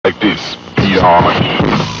like this. Yeah.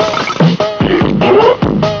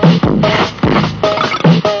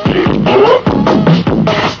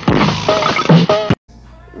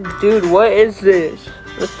 Dude, what is this?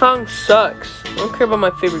 This song sucks. I don't care about my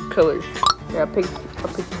favorite color. Yeah, I'll pick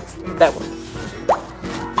that one.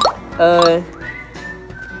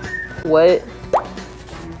 What?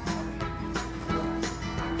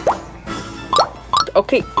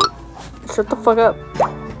 Okay, shut the fuck up.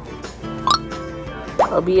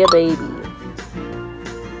 I'll be a baby.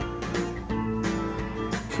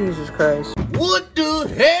 Jesus Christ. What the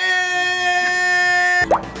hell?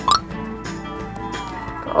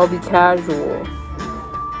 I'll be casual.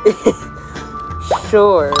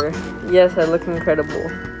 Sure. Yes, I look incredible.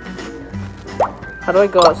 How do I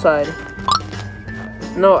go outside?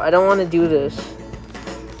 No, I don't want to do this.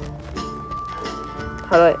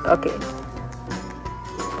 How do I? Okay.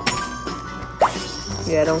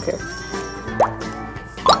 Yeah, I don't care.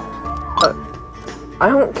 I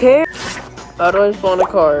don't care. How do I spawn a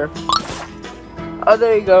car? Oh,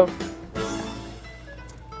 there you go.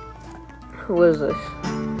 Who is this?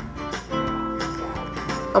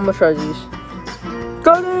 I'm gonna try these.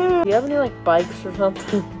 Got it! Do you have any like bikes or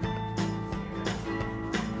something?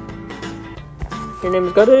 Your name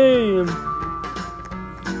is Goddamn.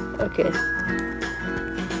 Okay.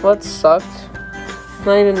 Well, that sucked.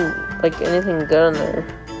 Not even like anything good in there.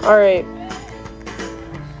 Alright.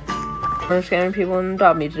 I'm scamming people and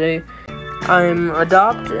adopt me today. I'm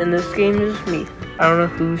adopt and this game is me. I don't know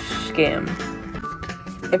who's scam.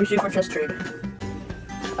 Maybe shoot for chest trade.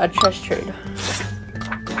 A chest trade.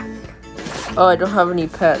 Oh, I don't have any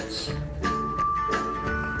pets.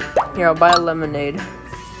 Here, I'll buy a lemonade.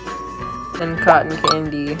 And cotton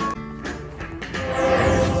candy.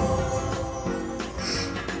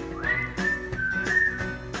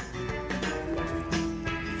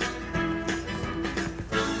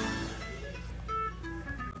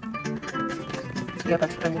 Yeah,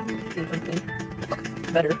 that's kind of do something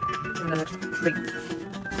better in the next trade.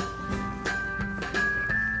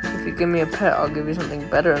 If you give me a pet, I'll give you something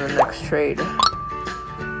better in the next trade.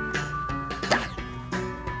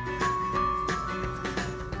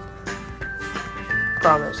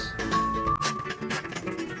 Promise.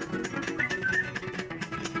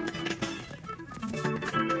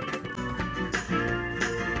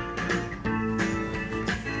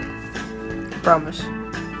 Promise.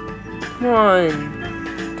 Come on.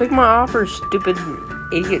 Take my offer, stupid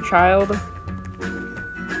idiot child.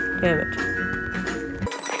 Damn it.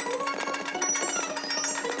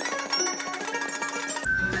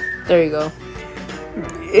 There you go.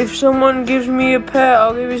 If someone gives me a pet,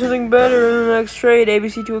 I'll give you something better in the next trade.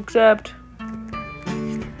 ABC to accept.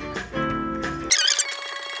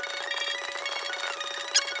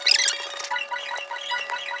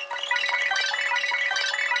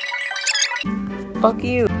 Fuck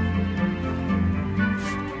you.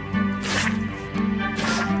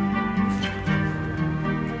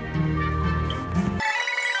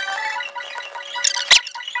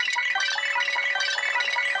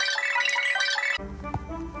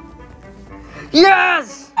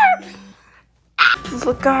 Yes!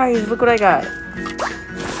 Look, guys, look what I got.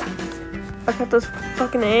 I got this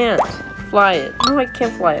fucking ant. Fly it. No, I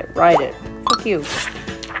can't fly it. Ride it. Fuck you.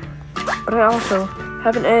 But I also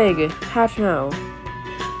have an egg. Hatch now.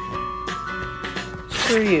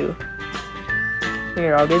 Screw you.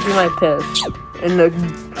 Here, I'll give you my piss. And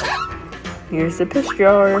here's the piss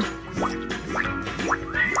jar.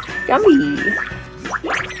 Yummy.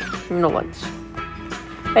 No lights.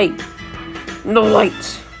 Hey. No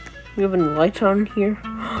lights. You have any lights on here?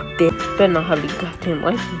 They better not have any goddamn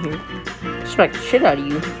lights in here. Smack the shit out of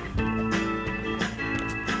you.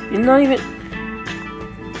 You're not even.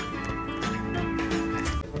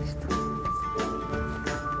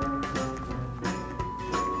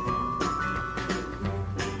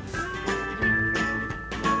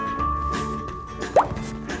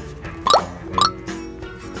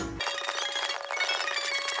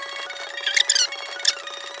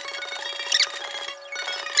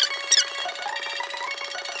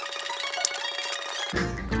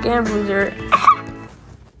 Scam loser.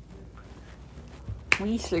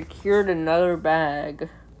 We secured another bag.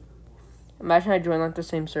 Imagine I joined like the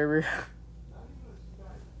same server.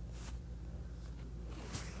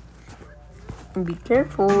 Be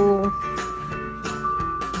careful.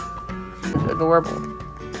 It's adorable.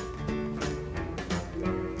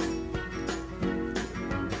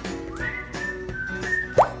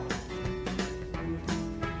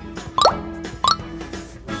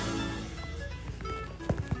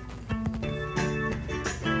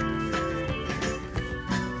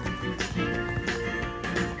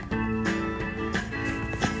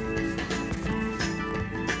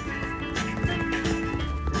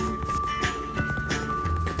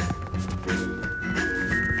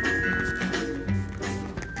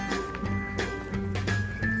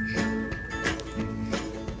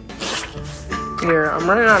 Here, I'm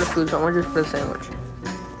running out of food, so I'm gonna just put a sandwich.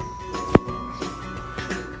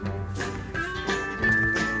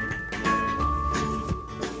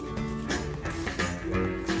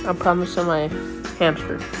 I promise on my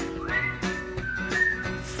hamster.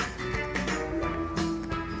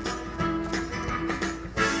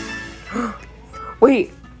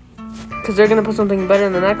 Wait, because they're gonna put something better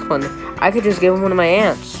in the next one. I could just give them one of my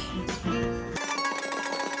ants.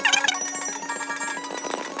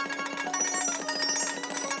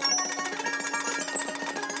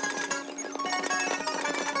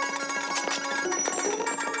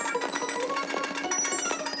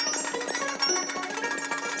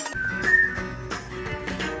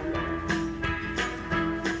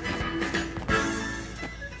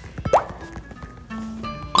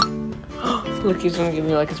 Look, he's gonna give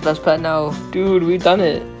me like his best pet now. Dude, we've done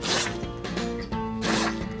it.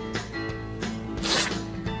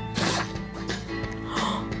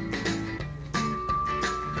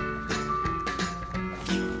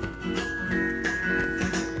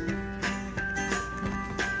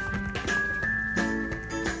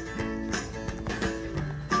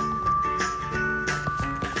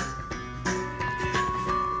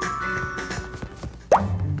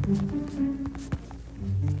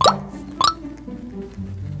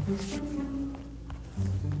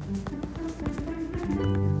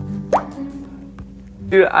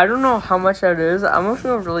 Dude, I don't know how much that is. I'm gonna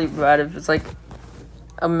feel really bad if it's like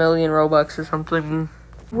 1,000,000 Robux or something.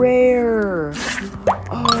 Rare.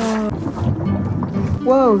 Oh.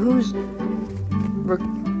 Whoa, who's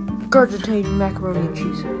regurgitating macaroni and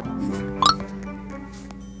cheese?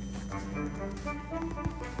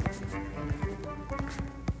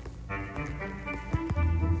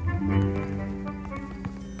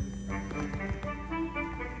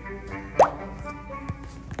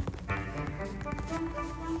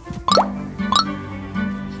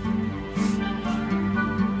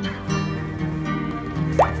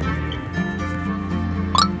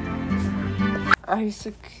 I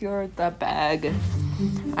secured that bag.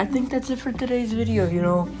 I think that's it for today's video, you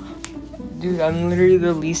know. Dude, I'm literally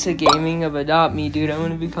the Lisa Gaming of Adopt Me, dude. I'm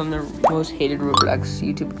gonna become the most hated Roblox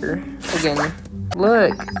YouTuber. Again,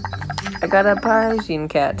 look. I got a Parisian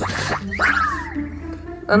cat.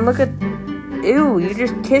 And look at... Ew, you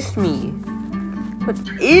just kissed me. What?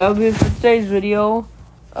 Ew. That'll be it for today's video.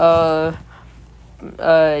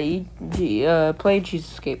 Play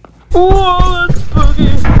Cheese Escape. Whoa, that's spooky.